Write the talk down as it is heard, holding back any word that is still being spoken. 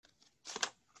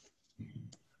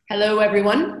Hello,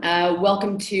 everyone.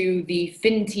 Welcome to the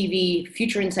FinTV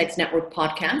Future Insights Network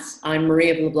podcast. I'm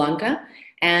Maria Villablanca,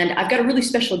 and I've got a really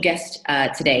special guest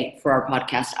today for our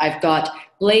podcast. I've got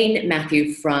Blaine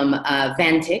Mathieu from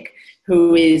Vantic,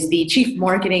 who is the Chief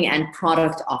Marketing and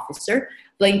Product Officer.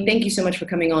 Blaine, thank you so much for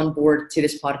coming on board to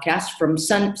this podcast from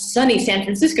sunny San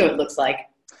Francisco, it looks like.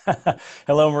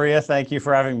 Hello, Maria. Thank you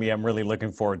for having me. I'm really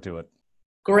looking forward to it.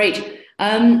 Great.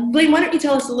 Blaine, why don't you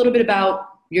tell us a little bit about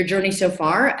your journey so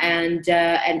far, and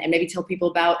maybe tell people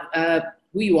about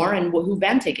who you are and who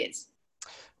Vantic is.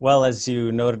 Well, as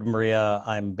you noted, Maria,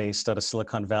 I'm based out of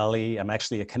Silicon Valley. I'm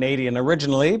actually a Canadian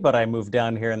originally, but I moved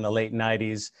down here in the late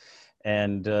 90s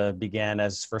and began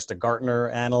as first a Gartner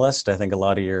analyst. I think a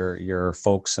lot of your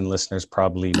folks and listeners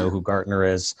probably know who Gartner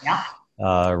is. Yeah.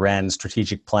 Ran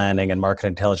strategic planning and market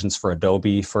intelligence for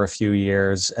Adobe for a few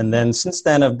years. And then since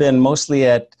then, I've been mostly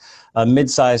at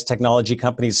mid-sized technology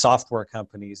companies, software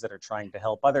companies that are trying to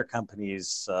help other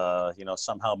companies,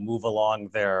 somehow move along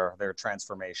their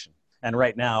transformation. And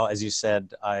right now, as you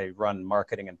said, I run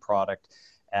marketing and product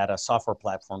at a software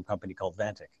platform company called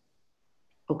Vantic.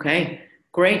 Okay,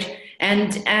 great.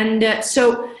 And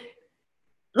so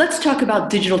let's talk about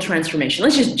digital transformation.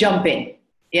 Let's just jump in.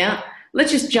 Yeah. Let's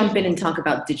just jump in and talk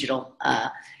about digital.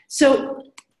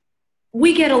 So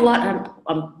we get a lot.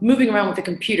 I'm moving around with the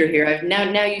computer here.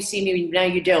 Now you see me. Now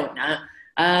you don't.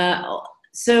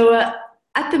 So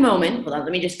at the moment, hold on.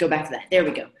 Let me just go back to that. There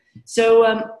we go. So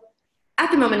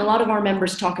at the moment, a lot of our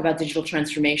members talk about digital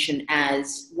transformation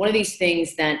as one of these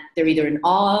things that they're either in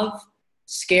awe of,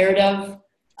 scared of.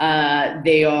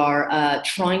 They are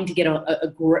trying to get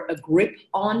a grip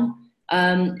on.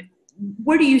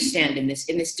 Where do you stand in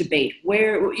this debate?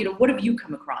 What have you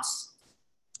come across?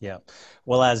 Yeah,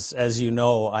 well, as you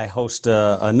know, I host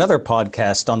another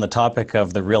podcast on the topic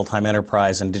of the real-time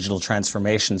enterprise and digital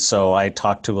transformation. So I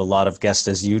talk to a lot of guests,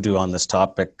 as you do, on this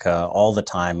topic all the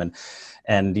time.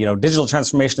 And digital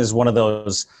transformation is one of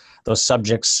those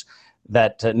subjects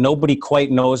that nobody quite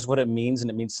knows what it means,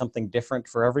 and it means something different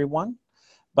for everyone.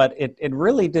 But it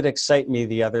really did excite me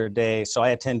the other day. So I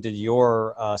attended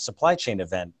your supply chain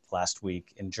event last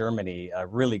week in Germany, a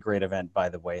really great event, by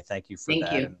the way. Thank you for that.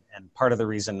 Thank you. And part of the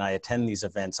reason I attend these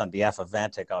events on behalf of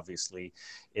Vantic, obviously,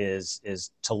 is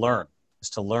to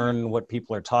learn what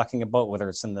people are talking about, whether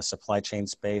it's in the supply chain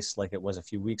space like it was a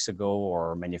few weeks ago,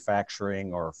 or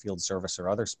manufacturing or field service or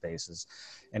other spaces.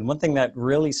 And one thing that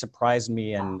really surprised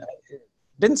me, and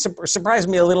didn't surprise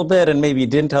me a little bit, and maybe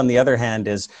didn't on the other hand,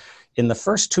 is in the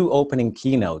first two opening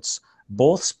keynotes,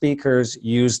 both speakers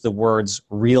used the words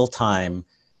real time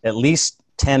at least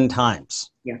 10 times.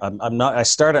 Yeah. I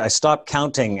stopped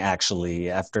counting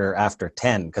actually after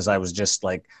 10, because I was just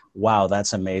like, wow,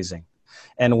 that's amazing.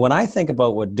 And when I think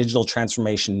about what digital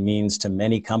transformation means to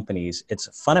many companies, it's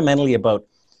fundamentally about,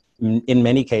 in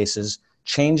many cases,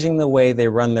 changing the way they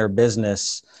run their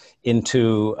business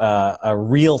into a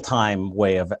real-time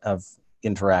way of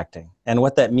interacting. And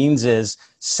what that means is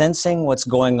sensing what's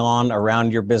going on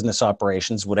around your business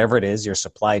operations, whatever it is, your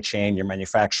supply chain, your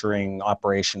manufacturing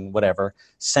operation, whatever,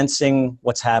 sensing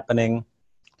what's happening,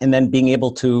 and then being able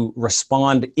to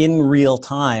respond in real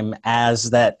time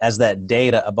as that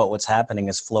data about what's happening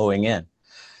is flowing in.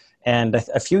 And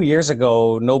a few years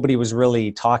ago, nobody was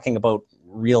really talking about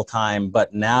real time,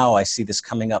 but now I see this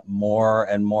coming up more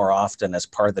and more often as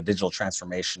part of the digital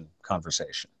transformation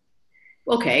conversation.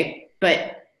 Okay,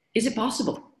 but is it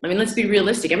possible? I mean, let's be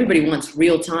realistic. Everybody wants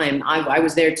real time. I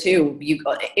was there too.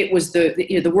 It was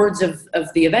the words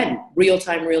of the event: real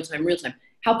time, real time, real time.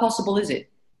 How possible is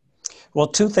it? Well,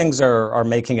 two things are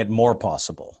making it more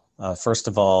possible. First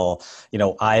of all,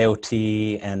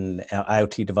 IoT and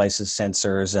IoT devices,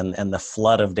 sensors, and the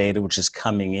flood of data which is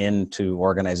coming into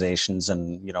organizations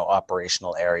and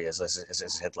operational areas, as I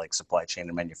said, like supply chain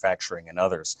and manufacturing and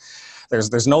others.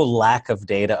 There's no lack of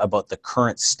data about the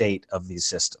current state of these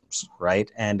systems,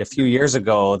 right? And a few years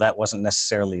ago, that wasn't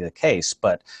necessarily the case,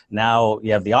 but now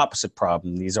you have the opposite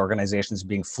problem. These organizations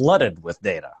being flooded with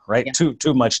data, right? Yeah.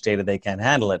 Too much data, they can't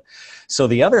handle it. So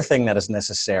the other thing that is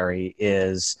necessary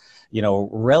is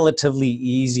relatively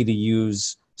easy to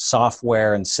use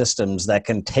software and systems that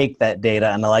can take that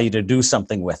data and allow you to do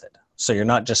something with it. So you're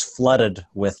not just flooded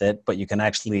with it, but you can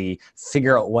actually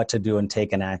figure out what to do and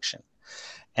take an action.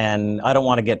 And I don't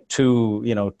want to get too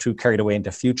carried away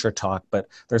into future talk, but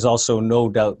there's also no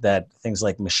doubt that things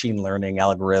like machine learning,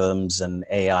 algorithms, and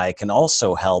AI can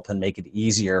also help and make it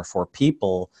easier for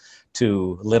people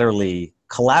to literally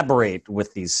collaborate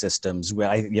with these systems.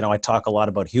 I talk a lot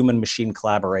about human-machine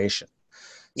collaboration.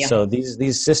 Yeah. So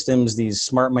these systems, these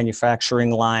smart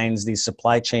manufacturing lines, these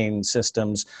supply chain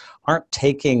systems aren't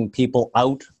taking people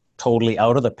out totally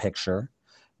out of the picture,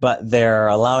 but they're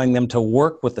allowing them to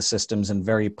work with the systems in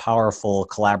very powerful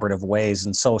collaborative ways.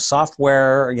 And so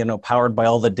software, powered by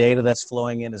all the data that's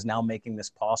flowing in, is now making this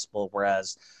possible,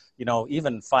 whereas,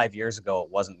 even 5 years ago, it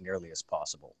wasn't nearly as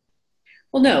possible.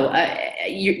 Well, no,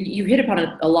 you hit upon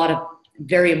a lot of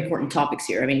very important topics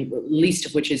here. I mean, least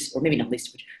of which is, or maybe not least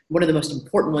of which, one of the most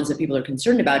important ones that people are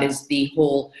concerned about is the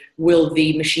whole, will the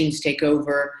machines take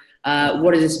over?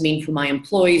 What does this mean for my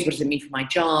employees? What does it mean for my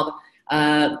job?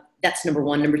 That's number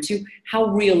one. Number two, how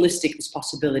realistic this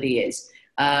possibility is.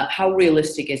 How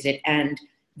realistic is it? And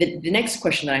the next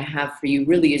question that I have for you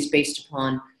really is based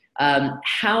upon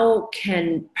how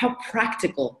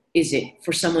practical is it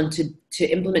for someone to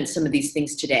implement some of these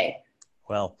things today?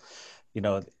 Well,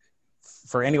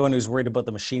 for anyone who's worried about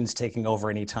the machines taking over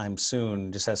anytime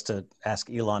soon, just has to ask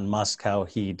Elon Musk how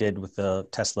he did with the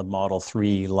Tesla Model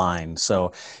 3 line.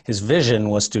 So his vision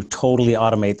was to totally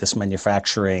automate this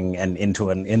manufacturing and into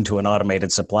an automated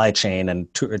supply chain,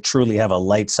 and to truly have a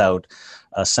lights out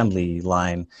assembly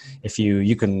line. If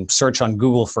you can search on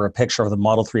Google for a picture of the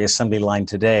Model 3 assembly line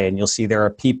today, and you'll see there are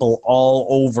people all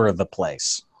over the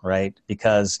place, right?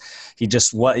 Because he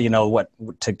just,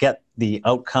 to get the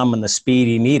outcome and the speed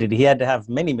he needed, he had to have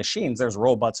many machines. There's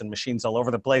robots and machines all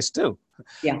over the place too.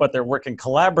 Yeah. But they're working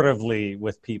collaboratively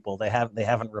with people. They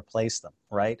haven't replaced them,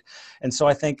 right? And so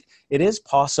I think it is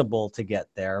possible to get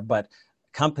there, but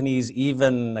companies,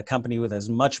 even a company with as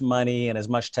much money and as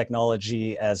much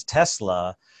technology as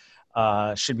Tesla,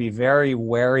 should be very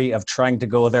wary of trying to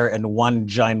go there in one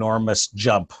ginormous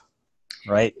jump.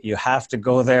 Right? You have to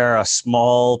go there a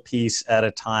small piece at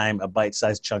a time, a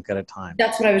bite-sized chunk at a time.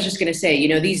 That's what I was just going to say.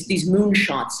 These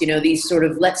moonshots, these sort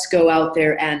of let's go out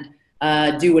there and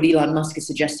do what Elon Musk is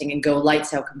suggesting and go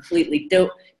lights out completely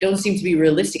don't seem to be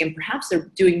realistic. And perhaps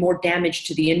they're doing more damage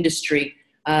to the industry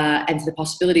and to the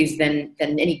possibilities than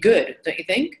any good, don't you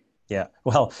think? Yeah.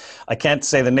 Well, I can't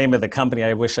say the name of the company.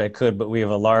 I wish I could, but we have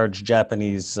a large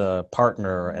Japanese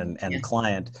partner and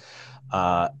client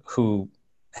who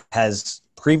has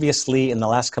previously in the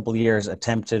last couple of years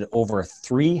attempted over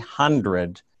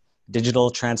 300 digital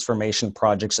transformation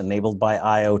projects enabled by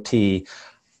IoT.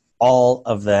 All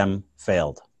of them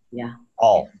failed. Yeah.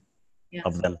 All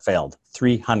of them failed.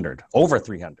 300, over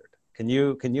 300. Can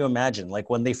you imagine? Like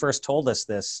when they first told us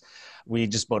this, we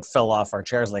just about fell off our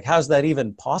chairs. Like, how's that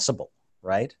even possible?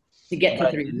 Right? To get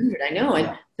to 300, I know.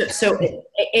 Yeah. So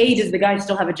does the guy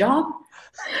still have a job?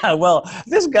 Well,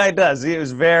 this guy does. He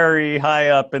was very high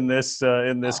up in this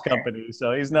company,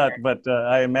 so he's not. But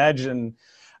I imagine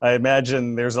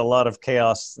there's a lot of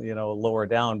chaos, lower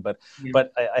down. But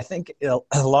I think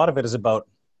a lot of it is about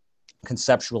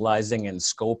conceptualizing and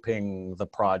scoping the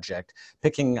project.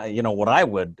 Picking, what I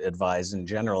would advise in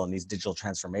general in these digital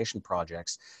transformation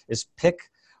projects is pick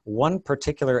one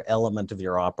particular element of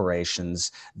your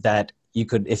operations that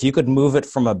if you could move it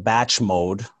from a batch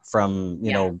mode, from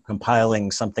compiling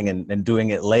something and doing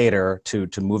it later to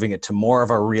moving it to more of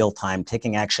a real time,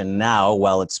 taking action now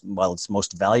while it's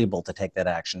most valuable to take that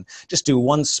action. Just do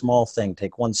one small thing,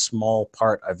 take one small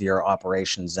part of your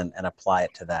operations and apply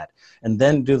it to that, and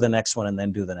then do the next one, and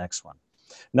then do the next one.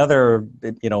 Another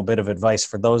bit of advice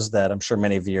for those that I'm sure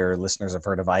many of your listeners have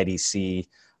heard of IDC.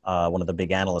 One of the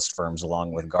big analyst firms,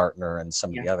 along with Gartner and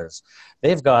some of the others.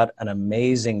 They've got an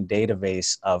amazing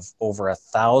database of over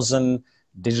 1,000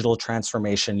 digital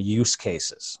transformation use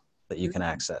cases that you can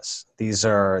access. These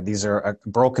are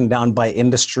broken down by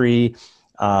industry,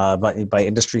 by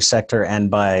industry sector,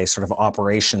 and by sort of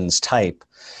operations type.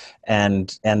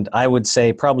 And I would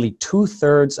say probably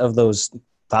 2/3 of those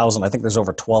 1,000, I think there's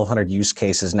over 1,200 use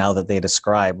cases now that they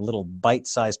describe, little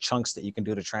bite-sized chunks that you can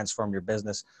do to transform your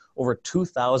business. Over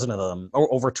 2,000 of them, or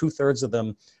over 2/3 of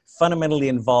them, fundamentally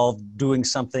involve doing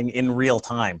something in real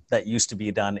time that used to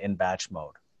be done in batch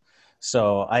mode.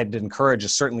 So I'd encourage,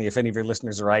 certainly if any of your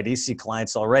listeners are IDC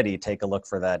clients already, take a look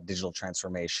for that digital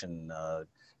transformation,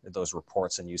 those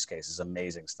reports and use cases.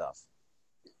 Amazing stuff.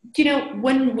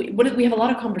 When we have a lot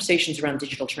of conversations around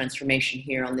digital transformation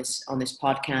here on this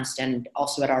podcast, and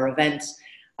also at our events,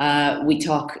 we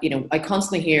talk. I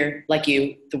constantly hear, like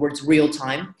you, the words real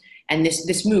time, and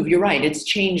this move. You're right; it's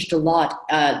changed a lot.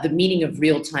 The meaning of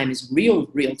real time is real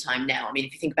time now. I mean,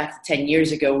 if you think back to 10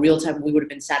 years ago, real time, we would have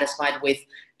been satisfied with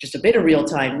just a bit of real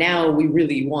time. Now we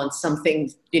really want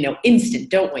something, instant,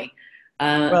 don't we?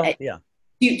 Yeah.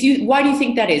 Why do you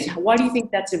think that is? Why do you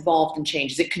think that's evolved and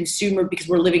changed? Is it consumer, because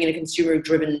we're living in a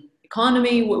consumer-driven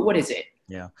economy? What is it?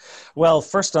 Yeah. Well,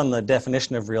 first on the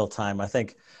definition of real time, I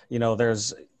think,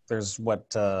 there's there's what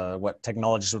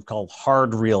technologists would call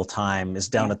hard real time is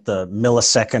down at the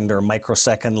millisecond or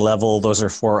microsecond level. Those are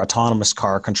for autonomous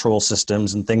car control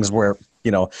systems and things where,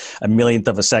 you know, a millionth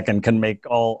of a second can make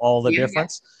all the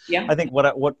difference. I think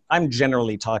what I'm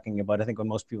generally talking about, I think when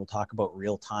most people talk about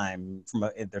real time,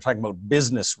 they're talking about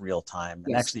business real time.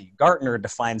 And actually Gartner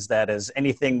defines that as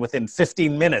anything within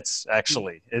 15 minutes,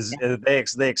 actually.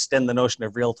 They extend the notion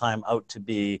of real time out to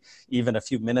be even a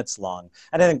few minutes long.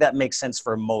 And I think that makes sense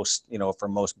for most, you know, for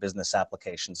most business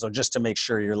applications. So just to make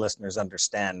sure your listeners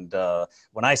understand,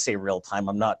 when I say real time,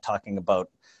 I'm not talking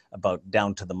about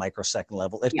down to the microsecond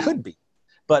level. It could be,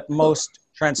 but most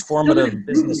transformative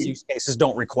business use cases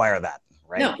don't require that,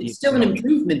 right? No, it's still an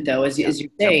improvement, though, as you're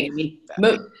saying. I mean,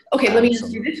 okay, let me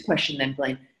ask you this question then,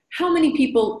 Blaine. How many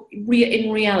people,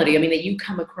 in reality, I mean, that you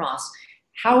come across,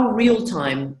 how real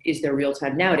time is their real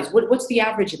time nowadays? What's the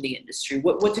average in the industry?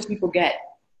 What do people get?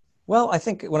 Well, I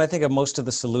think when I think of most of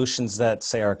the solutions that,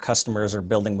 say, our customers are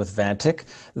building with Vantic,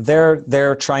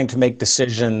 they're trying to make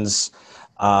decisions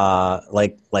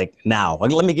like now.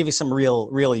 Let me give you some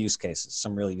real use cases,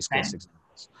 some real use case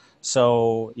examples.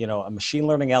 So, you know, a machine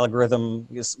learning algorithm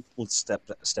is, let's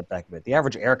step back a bit. The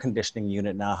average air conditioning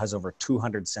unit now has over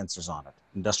 200 sensors on it,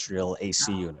 industrial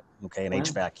AC unit, okay, an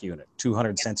HVAC unit,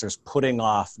 200 sensors putting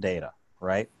off data,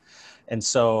 right? And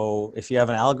so if you have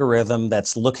an algorithm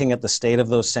that's looking at the state of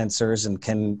those sensors and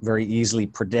can very easily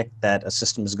predict that a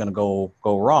system is going to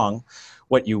go wrong,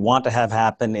 what you want to have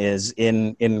happen is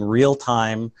in real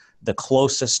time, the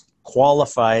closest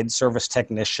qualified service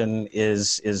technician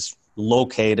is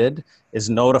located, is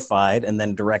notified, and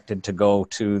then directed to go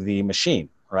to the machine,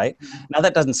 right? Now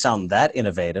that doesn't sound that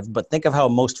innovative, but think of how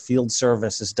most field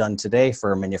service is done today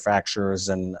for manufacturers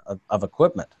and of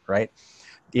equipment, right?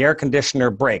 The air conditioner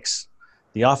breaks.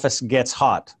 The office gets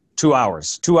hot. 2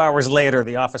 hours. 2 hours later,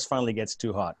 the office finally gets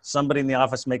too hot. Somebody in the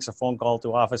office makes a phone call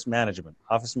to office management.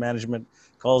 Office management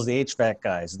calls the HVAC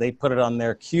guys. They put it on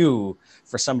their queue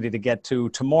for somebody to get to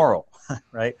tomorrow,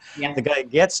 right? Yeah. The guy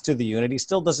gets to the unit. He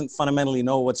still doesn't fundamentally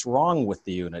know what's wrong with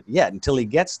the unit yet until he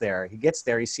gets there.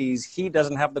 He sees he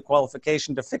doesn't have the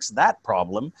qualification to fix that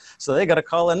problem. So they got to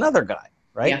call another guy,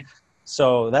 right? Yeah.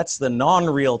 So that's the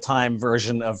non-real-time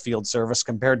version of field service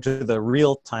compared to the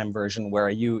real-time version where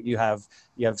you have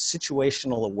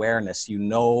situational awareness. You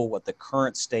know what the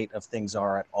current state of things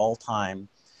are at all time.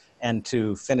 And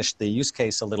to finish the use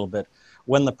case a little bit,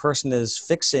 when the person is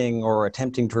fixing or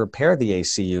attempting to repair the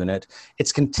AC unit,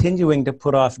 it's continuing to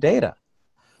put off data.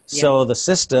 So the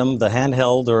system, the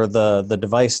handheld or the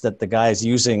device that the guy is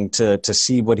using to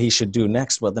see what he should do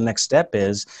next, what the next step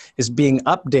is being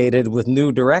updated with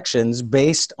new directions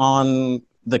based on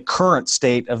the current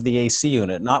state of the AC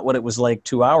unit, not what it was like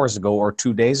 2 hours ago or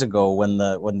 2 days ago when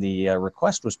the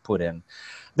request was put in.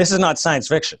 This is not science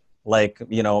fiction. Like,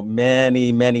 you know,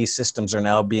 many systems are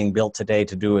now being built today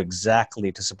to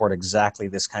support exactly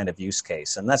this kind of use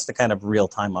case. And that's the kind of real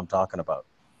time I'm talking about.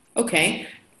 Okay.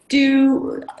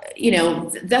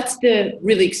 That's the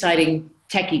really exciting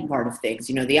techie part of things,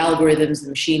 you know, the algorithms, the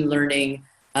machine learning,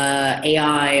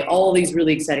 AI, all these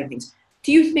really exciting things.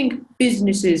 Do you think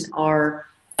businesses are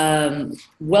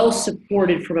well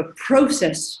supported from a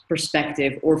process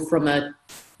perspective or from a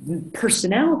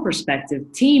personnel perspective,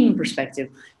 team perspective,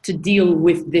 to deal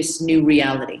with this new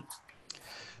reality?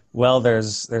 Well,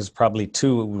 there's probably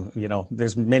two, you know,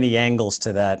 there's many angles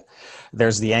to that.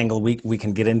 There's the angle we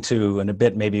can get into in a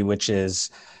bit maybe, which is,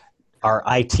 are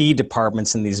IT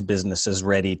departments in these businesses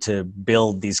ready to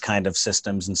build these kind of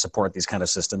systems and support these kind of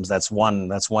systems? That's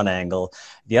one angle.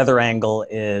 The other angle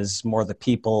is more the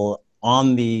people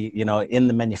on the, you know, in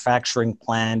the manufacturing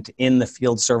plant, in the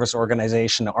field service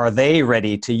organization. Are they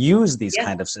ready to use these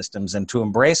kind of systems and to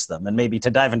embrace them? And maybe to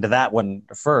dive into that one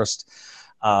first,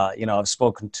 you know, I've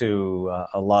spoken to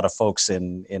a lot of folks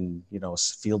in you know,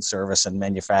 field service and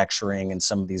manufacturing in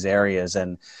some of these areas,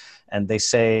 and they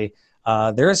say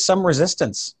there is some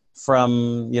resistance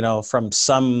from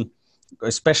some,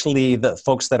 especially the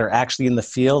folks that are actually in the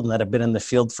field and that have been in the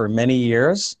field for many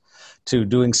years, to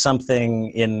doing something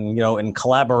in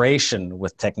collaboration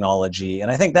with technology.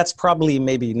 And I think that's probably,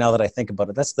 maybe now that I think about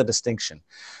it, that's the distinction.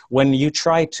 When you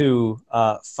try to,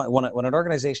 when an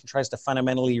organization tries to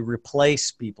fundamentally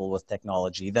replace people with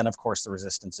technology, then of course the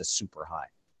resistance is super high.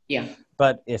 Yeah.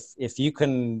 But if you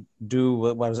can do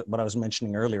what I was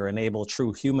mentioning earlier, enable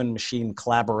true human-machine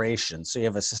collaboration, so you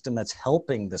have a system that's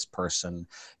helping this person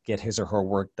get his or her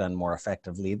work done more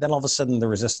effectively, then all of a sudden the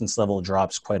resistance level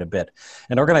drops quite a bit.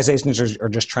 And organizations are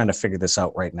just trying to figure this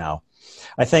out right now.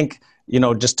 I think,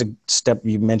 just to step,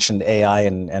 you mentioned AI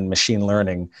and machine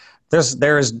learning.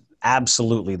 There is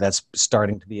absolutely, that's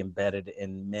starting to be embedded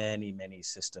in many, many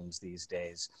systems these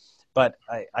days. But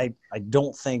I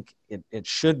don't think it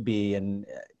should be and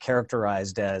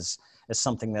characterized as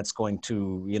something that's going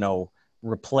to,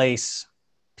 replace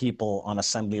people on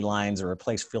assembly lines or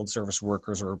replace field service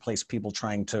workers or replace people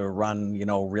trying to run,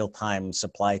 real-time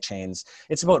supply chains.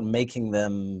 It's about making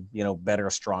them, better,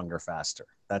 stronger, faster.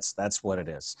 That's what it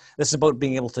is. This is about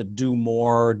being able to do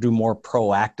more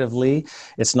proactively.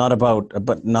 It's not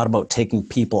about taking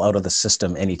people out of the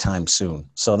system anytime soon.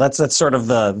 So that's sort of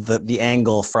the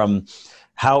angle from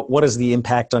what is the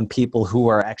impact on people who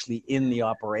are actually in the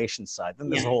operations side. Then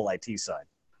there's the whole IT side.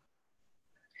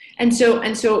 And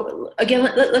so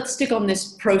again, let's stick on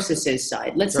this processes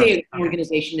side. Let's say an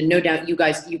organization, and no doubt you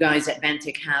guys at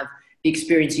Vantic have the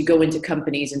experience. You go into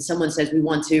companies and someone says, we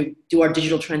want to do our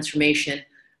digital transformation.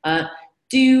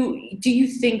 Do you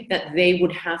think that they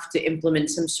would have to implement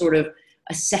some sort of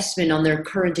assessment on their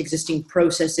current existing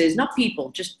processes, not people,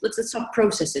 just let's talk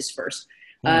processes first,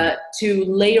 to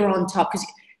layer on top? Because,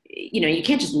 you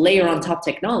can't just layer on top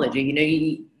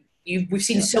technology. We've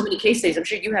seen so many case studies, I'm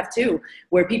sure you have too,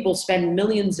 where people spend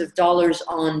millions of dollars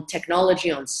on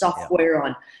technology, on software,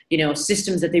 on,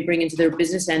 systems that they bring into their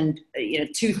business, and,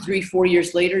 2, 3, 4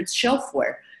 years later, it's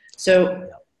shelfware. So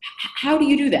how do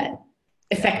you do that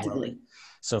effectively?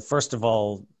 So first of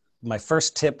all, my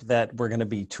first tip that we're going to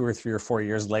be 2 or 3 or 4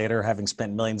 years later, having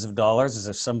spent millions of dollars, is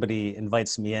if somebody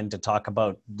invites me in to talk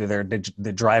about they're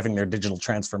driving their digital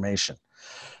transformation.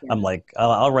 Yeah. I'm like,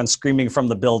 I'll run screaming from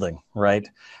the building, right?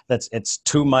 It's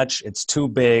too much. It's too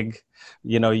big.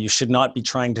 You should not be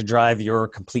trying to drive your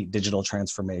complete digital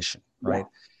transformation, right? Yeah.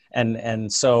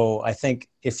 And so I think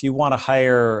if you want to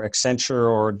hire Accenture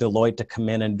or Deloitte to come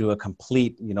in and do a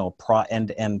complete,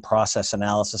 end-to-end process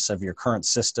analysis of your current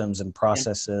systems and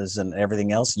processes and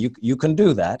everything else, you can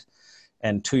do that.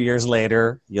 And 2 years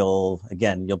later, you'll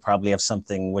probably have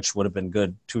something which would have been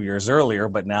good 2 years earlier,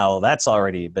 but now that's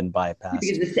already been bypassed.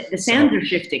 Because the sands are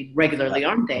shifting regularly,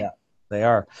 aren't they? Yeah, they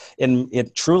are.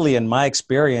 Truly, in my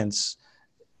experience,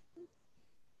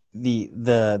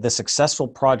 the successful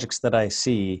projects that I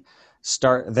see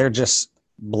they're just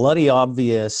bloody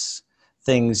obvious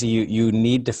things you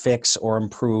need to fix or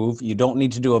improve. You don't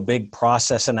need to do a big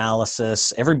process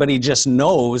analysis. Everybody just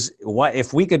knows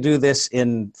if we could do this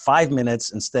in 5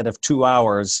 minutes instead of 2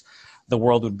 hours, the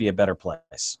world would be a better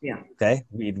place. Yeah. Okay.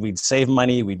 We'd save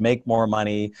money. We'd make more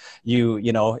money.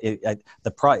 If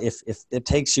it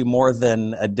takes you more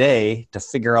than a day to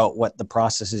figure out what the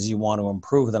processes you want to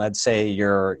improve, then I'd say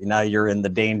you're in the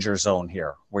danger zone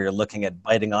here, where you're looking at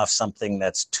biting off something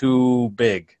that's too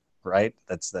big, right?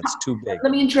 That's too big.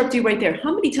 Let me interrupt you right there.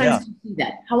 How many times do you see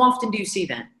that? How often do you see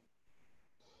that?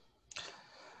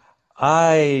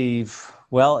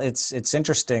 It's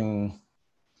interesting.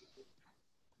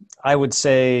 I would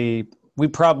say we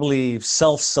probably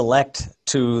self-select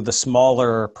to the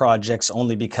smaller projects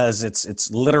only because it's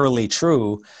literally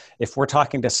true. If we're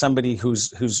talking to somebody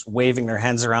who's waving their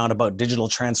hands around about digital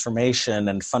transformation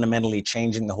and fundamentally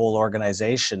changing the whole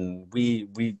organization, we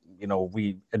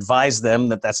advise them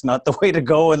that that's not the way to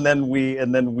go, and then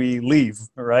we leave,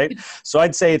 right? So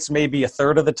I'd say it's maybe a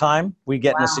third of the time we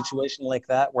get in a situation like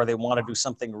that where they want to do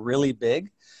something really big.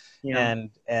 Yeah.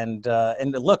 And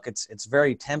look, it's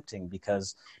very tempting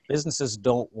because businesses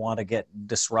don't want to get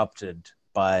disrupted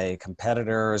by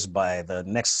competitors, by the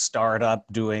next startup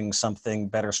doing something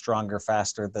better, stronger,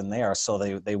 faster than they are. So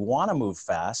they want to move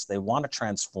fast, they want to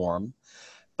transform,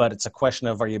 but it's a question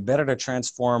of, are you better to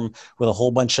transform with a whole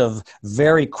bunch of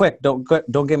very quick, don't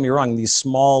get me wrong, these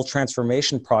small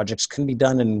transformation projects can be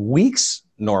done in weeks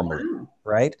normally. Wow.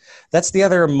 Right? That's the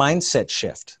other mindset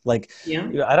shift.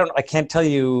 I can't tell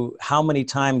you how many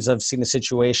times I've seen a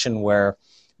situation where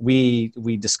we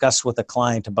discuss with a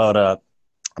client about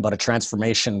a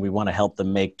transformation we want to help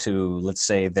them make to, let's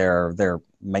say, their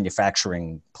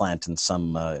manufacturing plant in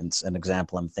an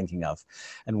example I'm thinking of.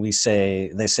 And they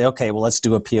say, okay, well, let's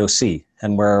do a POC.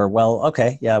 And we're, well,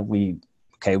 okay, yeah, we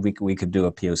could do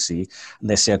a POC. And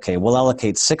they say, okay, we'll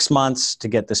allocate 6 months to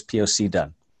get this POC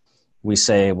done. We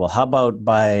say, well, how about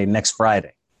by next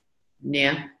Friday?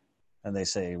 Yeah. And they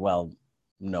say, well,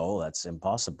 no, that's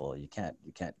impossible. You can't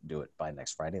do it by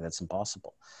next Friday. That's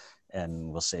impossible.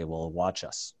 And we'll say, well, watch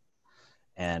us.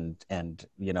 And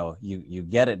you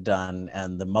get it done,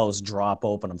 and the mouths drop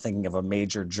open. I'm thinking of a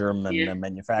major German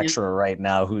manufacturer right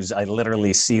now I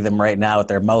literally see them right now with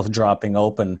their mouth dropping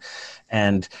open.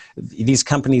 And these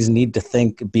companies need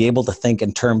to be able to think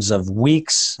in terms of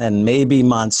weeks and maybe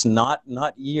months, not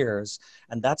years.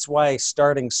 And that's why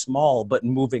starting small but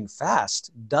moving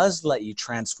fast does let you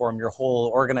transform your whole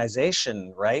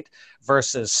organization, right?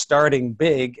 Versus starting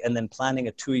big and then planning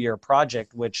a 2-year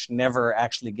project, which never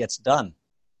actually gets done.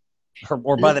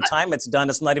 Or by the time it's done,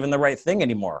 it's not even the right thing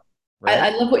anymore, right? I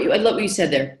love what you said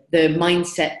there. The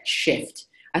mindset shift.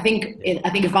 I think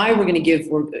if I were going to give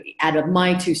or add up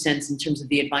my 2 cents in terms of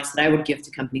the advice that I would give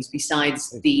to companies,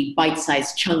 besides the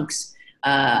bite-sized chunks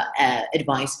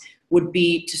advice, would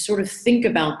be to sort of think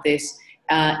about this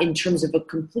in terms of a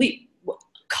complete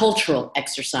cultural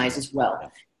exercise as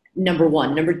well. Number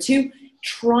one. Number two,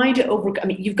 try to overcome. I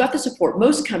mean, you've got the support.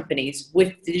 Most companies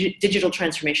with digital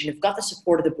transformation have got the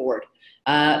support of the board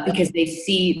because they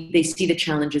see the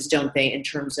challenges, don't they, in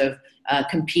terms of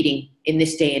competing in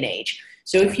this day and age.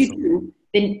 So if you do,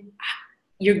 then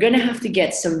you're going to have to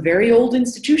get some very old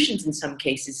institutions in some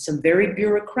cases, some very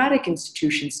bureaucratic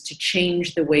institutions to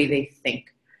change the way they think.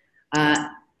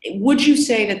 Would you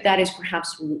say that that is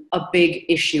perhaps a big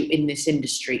issue in this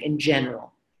industry in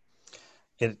general?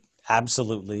 It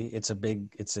absolutely, it's a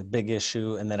big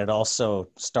issue. And then it also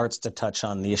starts to touch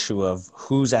on the issue of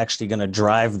who's actually going to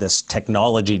drive this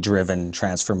technology driven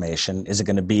transformation. Is it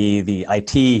going to be the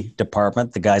IT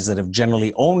department, the guys that have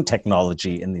generally owned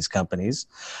technology in these companies?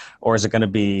 Or is it going to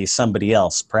be somebody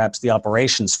else? Perhaps the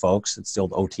operations folks, it's the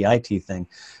old OTIT thing,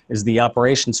 is the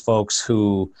operations folks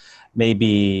who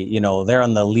maybe, they're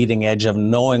on the leading edge of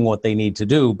knowing what they need to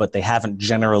do, but they haven't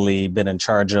generally been in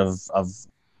charge of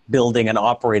building and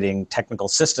operating technical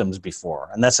systems before.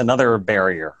 And that's another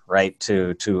barrier, right,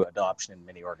 to adoption in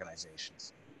many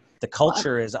organizations. The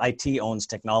culture is IT owns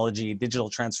technology, digital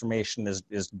transformation is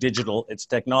digital, it's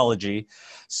technology.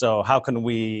 So how can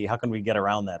we get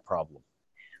around that problem?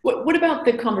 What about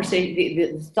the conversation,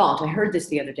 the thought, I heard this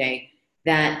the other day,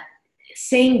 that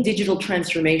saying digital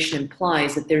transformation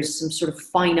implies that there's some sort of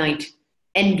finite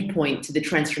endpoint to the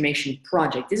transformation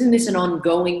project. Isn't this an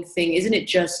ongoing thing? Isn't it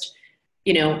just,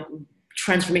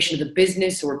 transformation of the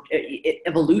business or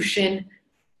evolution?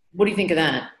 What do you think of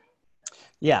that?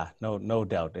 Yeah, no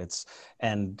doubt.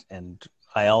 And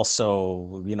I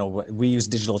also, we use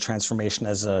digital transformation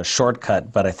as a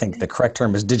shortcut, but I think the correct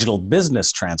term is digital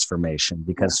business transformation,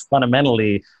 because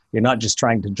fundamentally, you're not just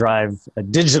trying to drive a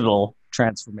digital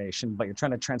transformation, but you're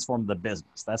trying to transform the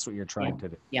business. That's what you're trying to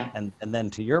do. Yeah. And then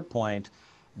to your point,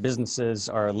 businesses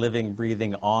are living,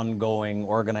 breathing, ongoing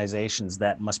organizations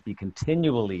that must be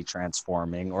continually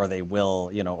transforming, or they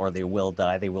will, or they will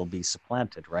die, they will be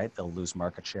supplanted, right? They'll lose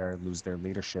market share, lose their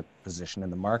leadership position in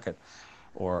the market.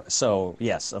 So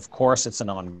yes, of course it's an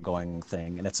ongoing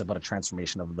thing, and it's about a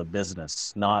transformation of the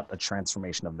business, not a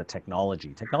transformation of the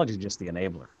technology. Technology is just the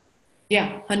enabler.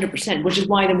 Yeah, 100%, which is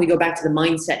why then we go back to the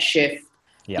mindset shift.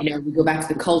 Yep. We go back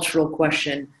to the cultural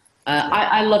question.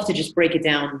 I love to just break it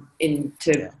down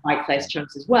into bite-sized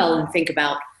chunks as well and think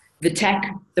about the tech,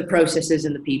 the processes,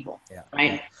 and the people,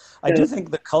 right? Yeah. I do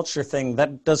think the culture thing,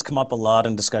 that does come up a lot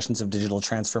in discussions of digital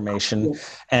transformation.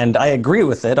 And I agree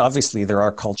with it. Obviously, there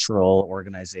are cultural,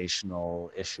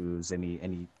 organizational issues.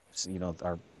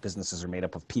 Our businesses are made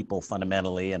up of people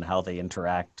fundamentally, and how they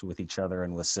interact with each other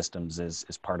and with systems is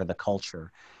part of the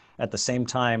culture. At the same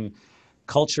time,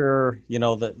 culture,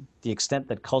 the extent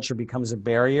that culture becomes a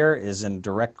barrier is in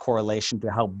direct correlation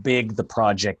to how big the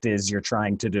project is you're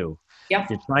trying to do. Yep. If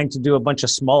you're trying to do a bunch of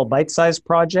small bite-sized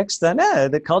projects, then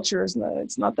the culture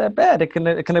it's not that bad. It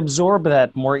can absorb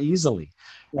that more easily.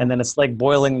 Yeah. And then it's like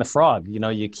boiling the frog.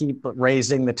 You keep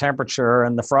raising the temperature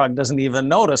and the frog doesn't even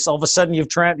notice. All of a sudden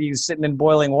you're sitting in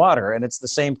boiling water. And it's the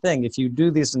same thing. If you do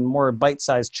these in more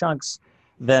bite-sized chunks,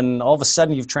 then all of a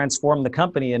sudden you've transformed the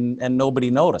company and nobody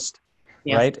noticed.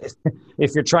 Yeah. Right?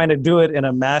 If you're trying to do it in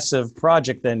a massive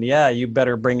project, then you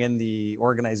better bring in the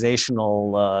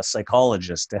organizational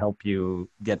psychologist to help you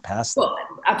get past that. Well,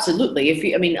 absolutely.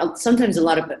 Sometimes a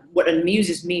lot of what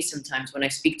amuses me sometimes when I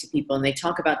speak to people and they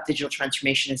talk about digital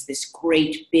transformation as this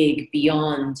great, big,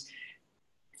 beyond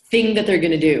thing that they're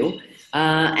going to do.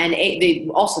 And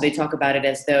they talk about it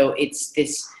as though it's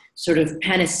this sort of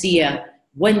panacea.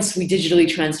 Once we digitally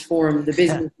transform the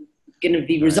business, going to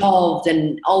be resolved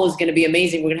and all is going to be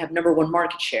amazing. We're going to have #1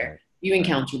 market share. You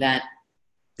encounter that.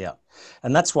 Yeah.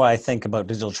 And that's why I think about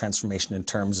digital transformation in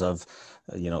terms of,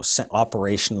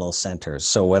 operational centers.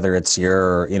 So whether it's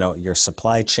your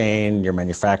supply chain, your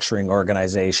manufacturing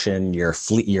organization, your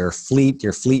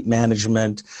fleet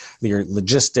management, your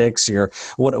logistics,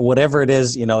 whatever it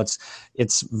is,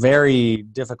 it's very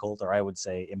difficult, or I would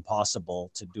say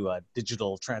impossible, to do a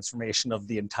digital transformation of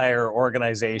the entire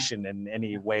organization in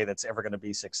any way that's ever going to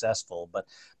be successful.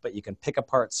 But you can pick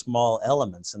apart small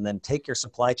elements and then take your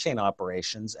supply chain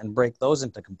operations and break those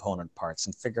into component parts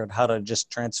and figure out how to just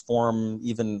transform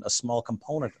even a small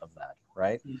component of that,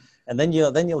 right? And then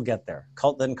you'll get there.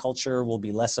 Then culture will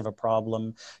be less of a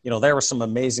problem. There were some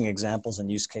amazing examples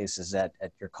and use cases at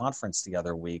your conference the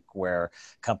other week where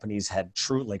companies had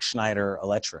true, like Schneider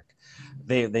Electric.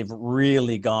 They've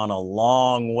really gone a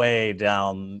long way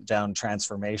down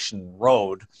transformation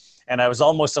road. And I was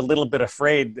almost a little bit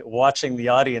afraid watching the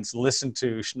audience listen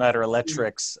to Schneider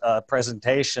Electric's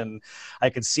presentation. I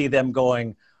could see them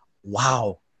going,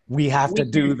 wow, we have to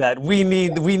do that. We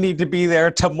need to be there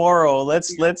tomorrow. Let's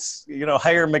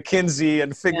hire McKinsey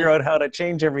and figure out how to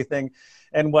change everything.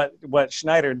 And what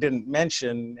Schneider didn't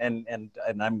mention,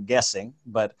 and I'm guessing,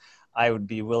 but I would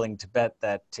be willing to bet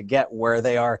that to get where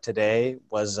they are today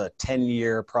was a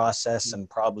 10-year process and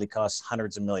probably cost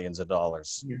hundreds of millions of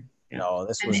dollars. Yeah. No,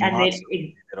 this was not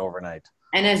something overnight.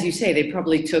 And as you say, they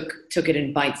probably took it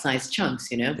in bite-sized chunks,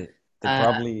 They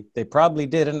probably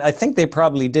did. And I think they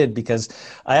probably did because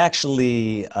I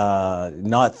actually,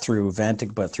 not through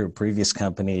Vantic, but through a previous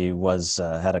company,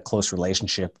 had a close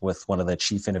relationship with one of the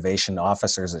chief innovation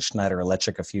officers at Schneider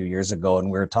Electric a few years ago. And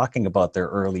we were talking about their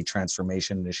early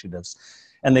transformation initiatives.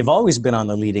 And they've always been on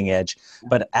the leading edge,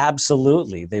 but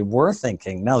absolutely, they were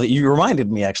thinking, now that you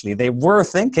reminded me actually, they were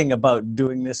thinking about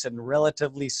doing this in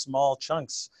relatively small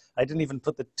chunks. I didn't even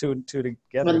put the two and two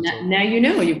together. Well, now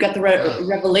you've got the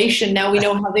revelation. Now we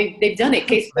know how they've done it.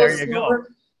 Case there you go.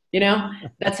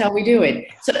 That's how we do it.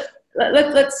 So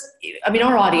let's.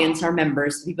 Our audience, our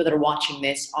members, the people that are watching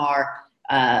this are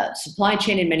supply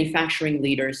chain and manufacturing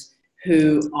leaders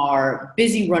who are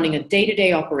busy running a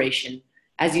day-to-day operation.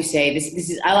 As you say, this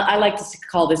is. I like to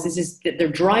call this. This is that they're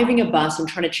driving a bus and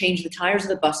trying to change the tires of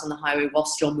the bus on the highway while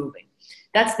still moving.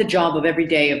 That's the job of every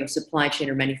day of a supply chain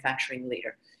or manufacturing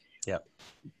leader. Yeah.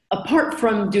 Apart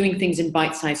from doing things in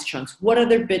bite-sized chunks, what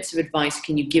other bits of advice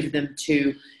can you give them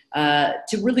to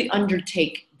really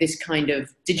undertake this kind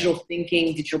of digital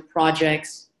thinking, digital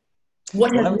projects?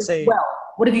 What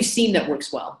have you seen that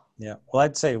works well? Yeah. Well,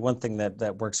 I'd say one thing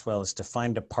that works well is to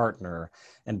find a partner.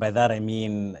 And by that, I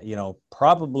mean,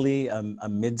 probably a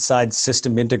mid-sized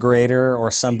system integrator or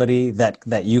somebody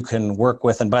that you can work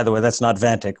with. And by the way, that's not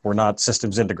Vantic. We're not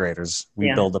systems integrators.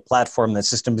 We build a platform that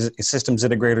systems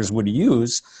integrators would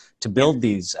use to build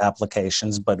these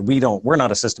applications, but we're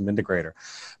not a system integrator.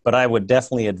 But I would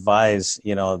definitely advise,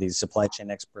 these supply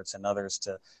chain experts and others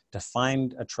to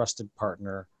find a trusted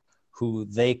partner who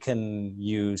they can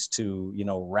use to,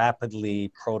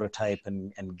 rapidly prototype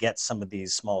and get some of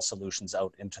these small solutions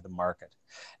out into the market.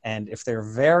 And if they're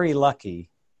very lucky,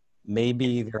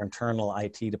 maybe their internal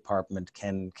IT department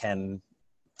can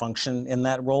function in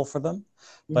that role for them.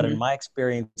 But in my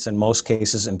experience, in most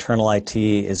cases, internal IT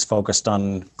is focused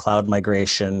on cloud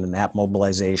migration and app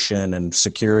mobilization and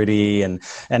security and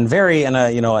an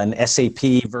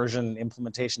SAP version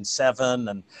implementation 7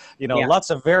 and,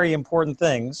 lots of very important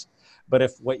things. But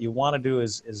if what you want to do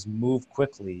is move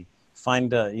quickly,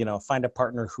 find a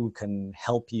partner who can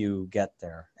help you get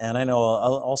there. And I know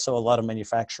also a lot of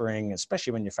manufacturing,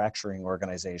 especially manufacturing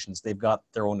organizations, they've got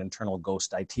their own internal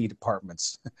ghost IT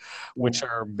departments, which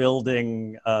are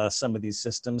building some of these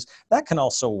systems. That can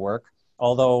also work,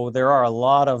 although there are a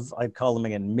lot of, I'd call them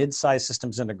again, mid-sized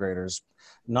systems integrators.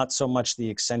 Not so much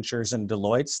the Accentures and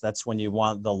Deloittes. That's when you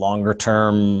want the longer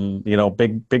term,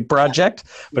 big project.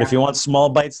 But if you want small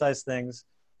bite-sized things,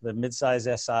 the mid-sized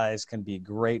SIs can be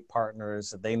great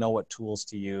partners. They know what tools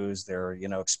to use. They're,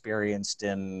 experienced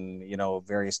in,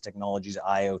 various technologies,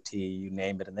 IoT, you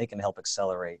name it, and they can help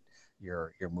accelerate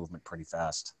your movement pretty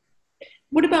fast.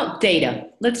 What about data?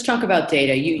 Let's talk about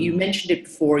data. You mentioned it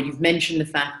before. You've mentioned the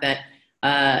fact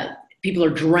that people are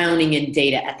drowning in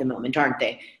data at the moment, aren't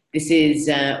they? This is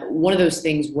one of those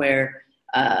things where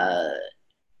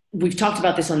we've talked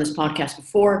about this on this podcast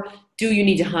before. Do you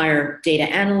need to hire data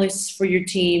analysts for your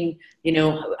team?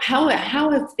 How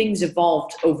have things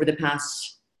evolved over the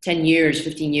past 10 years,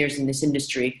 15 years in this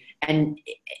industry? And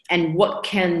what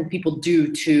can people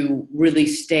do to really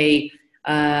stay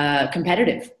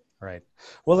competitive? Right.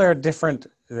 Well, there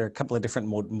are a couple of different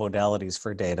modalities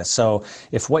for data. So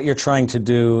if what you're trying to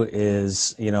do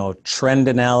is, trend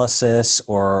analysis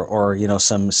or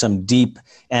some deep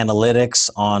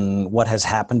analytics on what has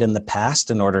happened in the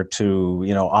past in order to,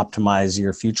 optimize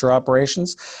your future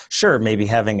operations, sure, maybe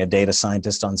having a data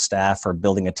scientist on staff or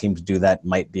building a team to do that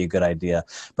might be a good idea.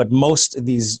 But most of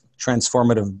these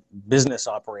transformative business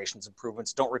operations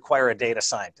improvements don't require a data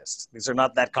scientist. These are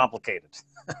not that complicated,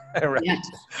 right? Yeah.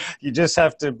 You just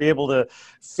have to be able to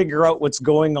figure out what's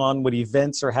going on, what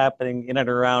events are happening in and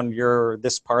around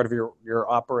this part of your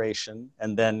operation,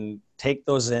 and then take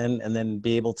those in and then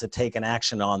be able to take an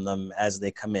action on them as they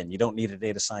come in. You don't need a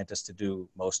data scientist to do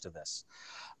most of this.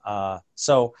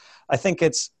 So I think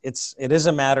it is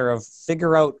a matter of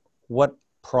figure out what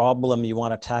problem you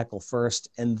want to tackle first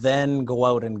and then go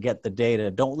out and get the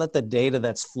data. Don't let the data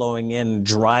that's flowing in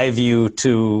drive you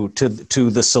to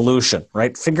the solution,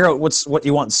 right? Figure out what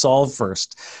you want solved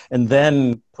first and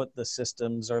then put the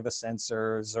systems or the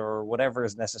sensors or whatever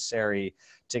is necessary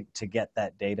to get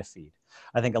that data feed.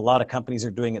 I think a lot of companies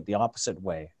are doing it the opposite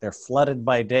way. They're flooded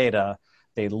by data.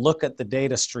 They look at the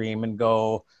data stream and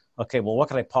go, okay, well, what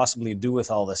could I possibly do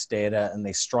with all this data? And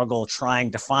they struggle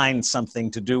trying to find something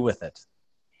to do with it.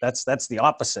 That's the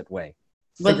opposite way.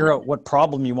 Figure out what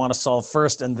problem you want to solve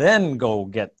first and then go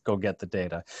get the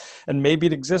data. And maybe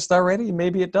it exists already,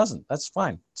 maybe it doesn't. That's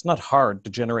fine. It's not hard to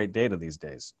generate data these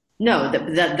days. No,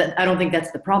 that I don't think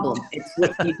that's the problem. It's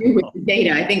what you do with the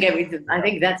data. I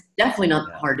think that's definitely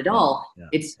not hard at all.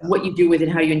 It's what you do with it,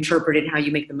 how you interpret it, how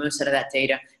you make the most out of that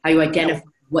data, how you identify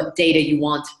what data you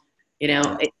want,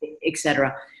 et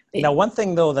cetera. Now, one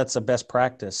thing though that's a best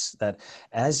practice that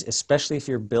especially if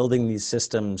you're building these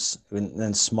systems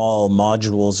in small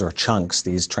modules or chunks,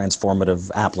 these transformative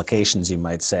applications, you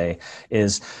might say,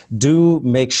 is do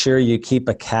make sure you keep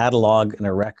a catalog and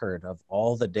a record of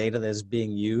all the data that is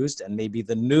being used and maybe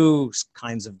the new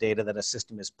kinds of data that a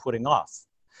system is putting off.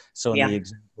 So in the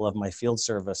example of my field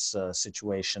service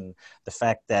situation, the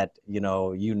fact that,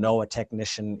 a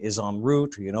technician is en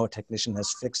route, or a technician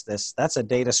has fixed this, that's a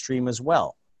data stream as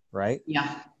well. Right?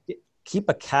 Yeah. Keep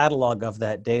a catalog of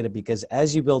that data because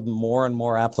as you build more and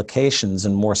more applications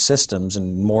and more systems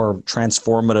and more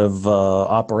transformative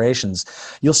operations,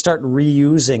 you'll start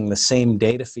reusing the same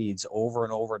data feeds over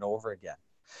and over and over again.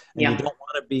 And you don't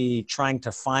want to be trying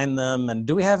to find them. And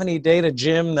do we have any data,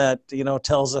 Jim, that,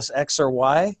 tells us X or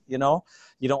Y? You don't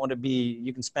want to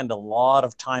you can spend a lot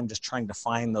of time just trying to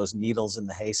find those needles in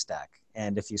the haystack.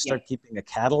 And if you start keeping a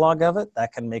catalog of it,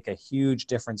 that can make a huge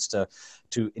difference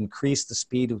to increase the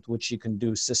speed with which you can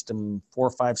do system 4,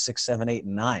 5, 6, 7, 8,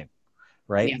 and 9,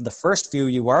 right? Yeah. The first few,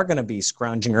 you are going to be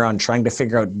scrounging around trying to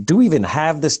figure out, do we even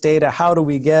have this data? How do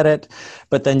we get it?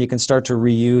 But then you can start to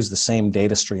reuse the same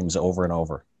data streams over and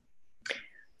over.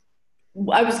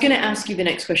 I was going to ask you the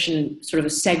next question, sort of a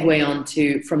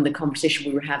segue from the conversation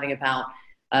we were having about,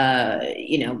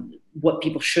 what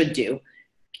people should do.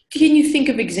 Can you think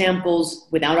of examples,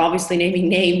 without obviously naming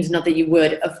names, not that you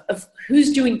would, of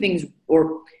who's doing things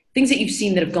or things that you've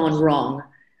seen that have gone wrong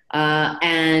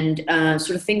and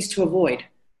sort of things to avoid?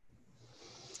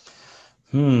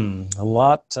 A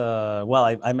lot.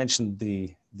 I mentioned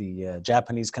the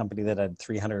Japanese company that had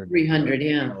 300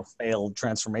 failed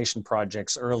transformation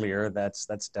projects earlier. That's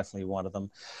definitely one of them.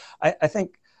 I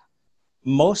think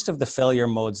most of the failure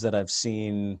modes that I've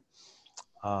seen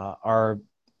are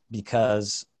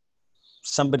because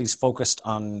somebody's focused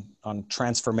on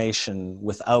transformation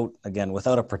without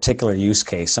a particular use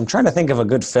case. I'm trying to think of a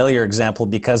good failure example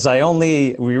because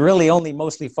we really only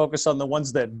mostly focus on the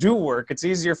ones that do work. It's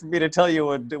easier for me to tell you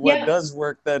what does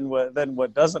work than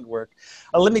what doesn't work.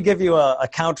 Let me give you a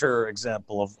counter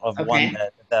example of one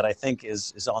that I think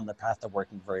is on the path of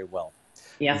working very well.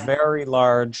 Yeah. Very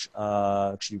large,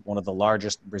 actually one of the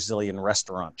largest Brazilian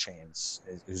restaurant chains,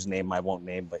 whose name I won't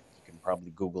name, but you can probably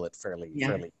Google it fairly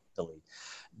easily.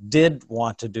 Did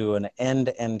want to do an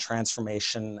end-to-end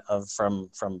transformation from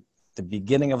the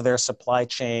beginning of their supply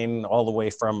chain all the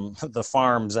way from the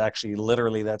farms, actually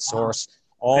literally that source,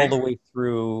 all the way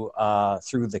through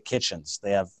the kitchens.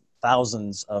 They have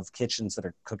thousands of kitchens that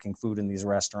are cooking food in these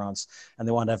restaurants, and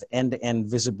they want to have end-to-end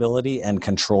visibility and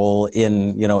control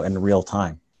in real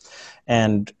time.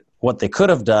 And what they could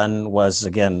have done was,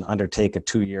 again, undertake a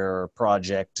 2-year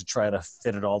project to try to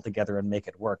fit it all together and make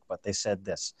it work. But they said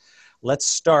this: let's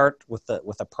start with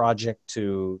a project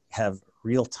to have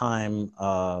real-time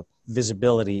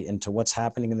visibility into what's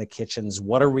happening in the kitchens.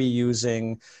 What are we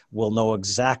using? We'll know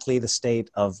exactly the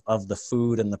state of the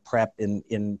food and the prep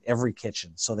in every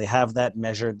kitchen. So they have that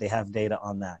measured. They have data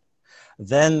on that.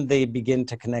 Then they begin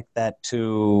to connect that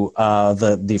to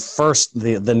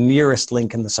the nearest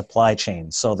link in the supply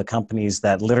chain. So the companies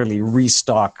that literally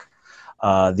restock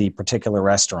the particular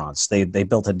restaurants, they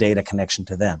built a data connection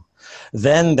to them.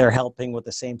 Then they're helping with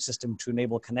the same system to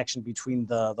enable connection between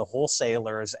the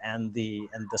wholesalers and the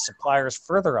suppliers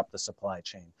further up the supply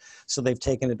chain. So they've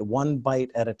taken it one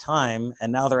bite at a time,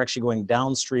 and now they're actually going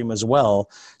downstream as well.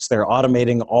 So they're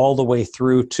automating all the way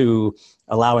through to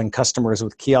allowing customers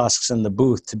with kiosks in the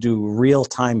booth to do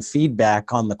real-time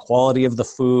feedback on the quality of the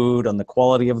food, on the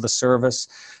quality of the service,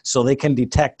 so they can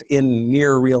detect in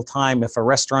near real time if a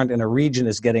restaurant in a region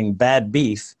is getting bad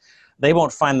beef. They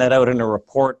won't find that out in a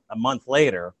report a month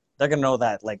later. They're going to know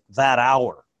that like that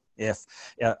hour. If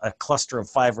a cluster of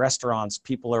 5 restaurants,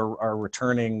 people are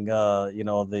returning,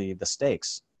 the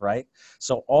steaks, right?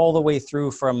 So all the way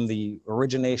through from the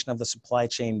origination of the supply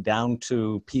chain down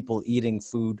to people eating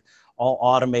food, all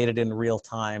automated in real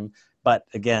time. But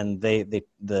again, the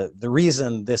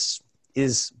reason this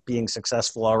is being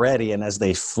successful already, and as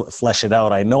they flesh it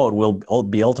out, I know it will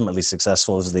be ultimately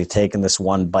successful, as they've taken this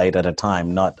one bite at a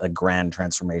time, not a grand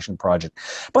transformation project.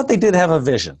 But they did have a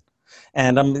vision.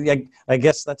 And I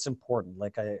guess that's important.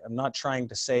 Like I'm not trying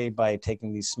to say by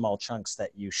taking these small chunks that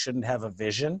you shouldn't have a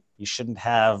vision. You shouldn't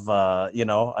have,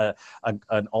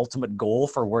 an ultimate goal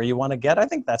for where you want to get. I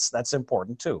think that's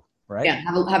important too. Right? Yeah,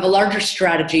 have a larger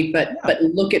strategy, but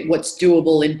look at what's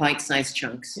doable in bite-sized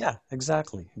chunks. Yeah,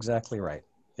 exactly right.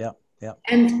 Yeah, yeah.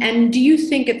 And do you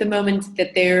think at the moment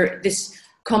that this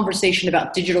conversation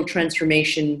about digital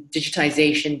transformation,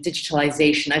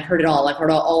 digitalization, I've heard it all. I've heard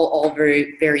all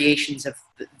variations of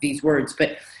these words.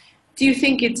 But do you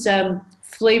think it's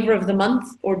flavor of the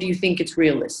month, or do you think it's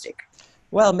realistic?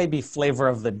 Well, maybe flavor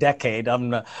of the decade. I'm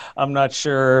not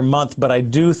sure month, but I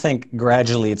do think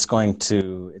gradually it's going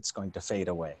to fade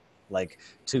away. Like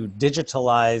to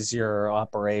digitalize your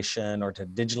operation or to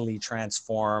digitally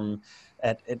transform,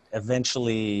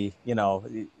 eventually,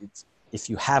 if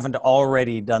you haven't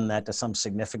already done that to some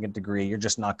significant degree, you're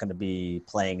just not going to be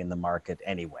playing in the market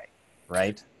anyway.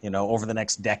 Right? Over the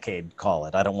next decade, call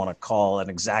it. I don't want to call an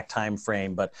exact time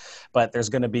frame, but there's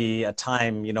going to be a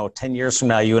time, 10 years from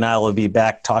now, you and I will be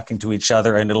back talking to each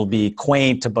other, and it'll be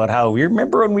quaint about how we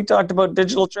remember when we talked about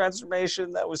digital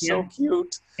transformation. That was so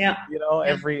cute. Yeah.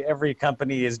 Every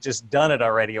company has just done it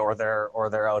already, or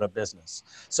they're out of business.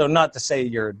 So not to say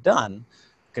you're done,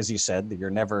 because you said that you're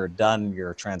never done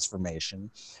your transformation,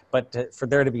 but for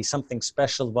there to be something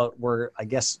special about where, I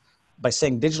guess, by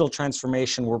saying digital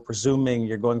transformation, we're presuming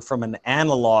you're going from an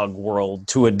analog world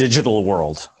to a digital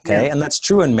world, okay? Yeah. And that's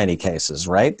true in many cases,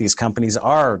 right? These companies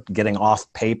are getting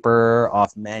off paper,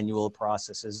 off manual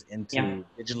processes into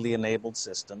digitally enabled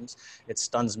systems. It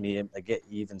stuns me,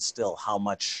 even still, how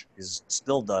much is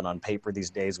still done on paper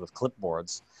these days with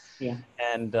clipboards. Yeah.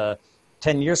 And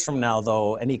 10 years from now,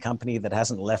 though, any company that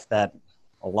hasn't left that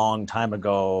a long time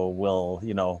ago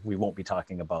we won't be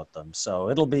talking about them.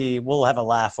 So we'll have a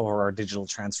laugh over our digital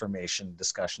transformation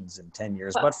discussions in 10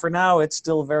 years. But for now, it's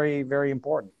still very, very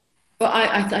important. Well,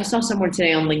 I saw somewhere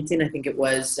today on LinkedIn, I think it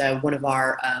was one of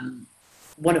our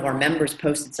members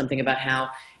posted something about how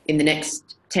in the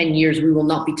next 10 years, we will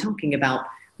not be talking about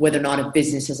whether or not a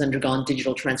business has undergone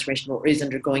digital transformation or is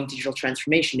undergoing digital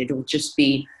transformation. It will just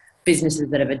be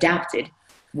businesses that have adapted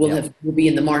will be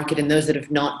in the market, and those that have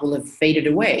not will have faded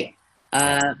away.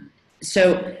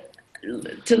 So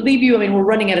to leave you, I mean, we're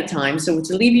running out of time. So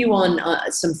to leave you on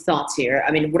some thoughts here,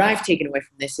 I mean, what I've taken away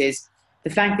from this is the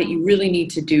fact that you really need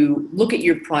to look at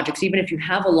your projects, even if you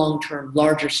have a long-term,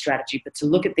 larger strategy, but to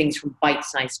look at things from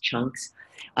bite-sized chunks.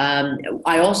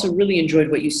 I also really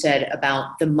enjoyed what you said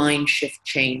about the mind shift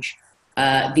change.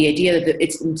 The idea that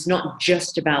it's not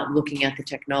just about looking at the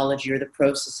technology or the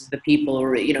processes, the people,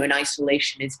 or in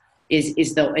isolation.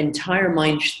 Is the entire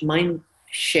mind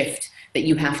shift that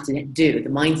you have to do, the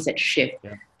mindset shift,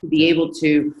 to be able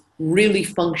to really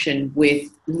function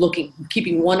with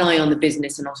keeping one eye on the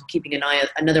business and also keeping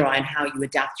another eye on how you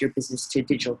adapt your business to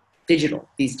digital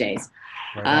these days.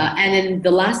 Right. And then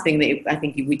the last thing that I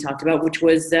think we talked about, which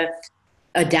was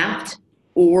adapt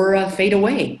or fade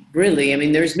away. Really, I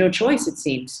mean, there's no choice, it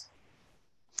seems.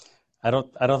 I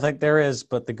don't think there is,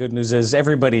 but the good news is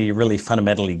everybody really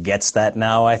fundamentally gets that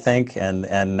now, I think, and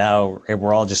now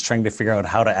we're all just trying to figure out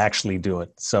how to actually do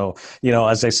it. So,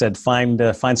 as I said, find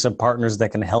some partners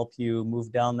that can help you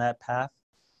move down that path,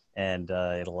 and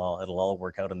it'll all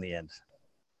work out in the end.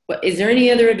 Well, is there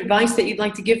any other advice that you'd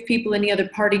like to give people? Any other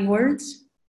parting words?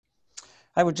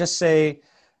 I would just say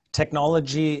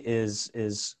technology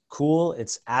is cool.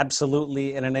 It's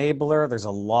absolutely an enabler. There's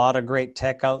a lot of great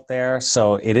tech out there.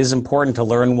 So it is important to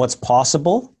learn what's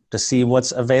possible, to see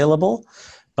what's available.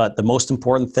 But the most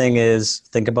important thing is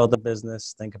think about the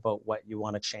business, think about what you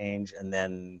want to change, and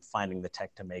then finding the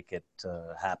tech to make it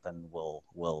happen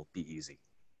will be easy.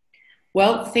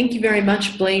 Well, thank you very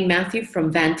much, Blaine Mathieu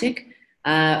from Vantic,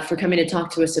 for coming to talk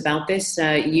to us about this.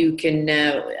 You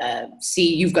can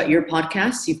see you've got your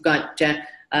podcasts, you've got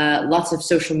lots of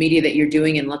social media that you're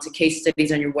doing, and lots of case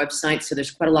studies on your website. So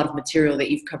there's quite a lot of material that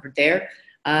you've covered there,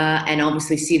 and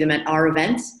obviously see them at our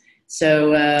events.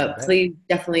 So please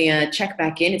definitely check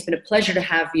back in. It's been a pleasure to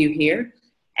have you here,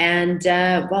 and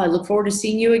well, I look forward to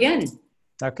seeing you again.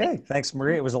 Okay, thanks,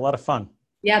 Maria. It was a lot of fun.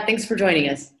 Yeah, thanks for joining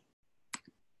us.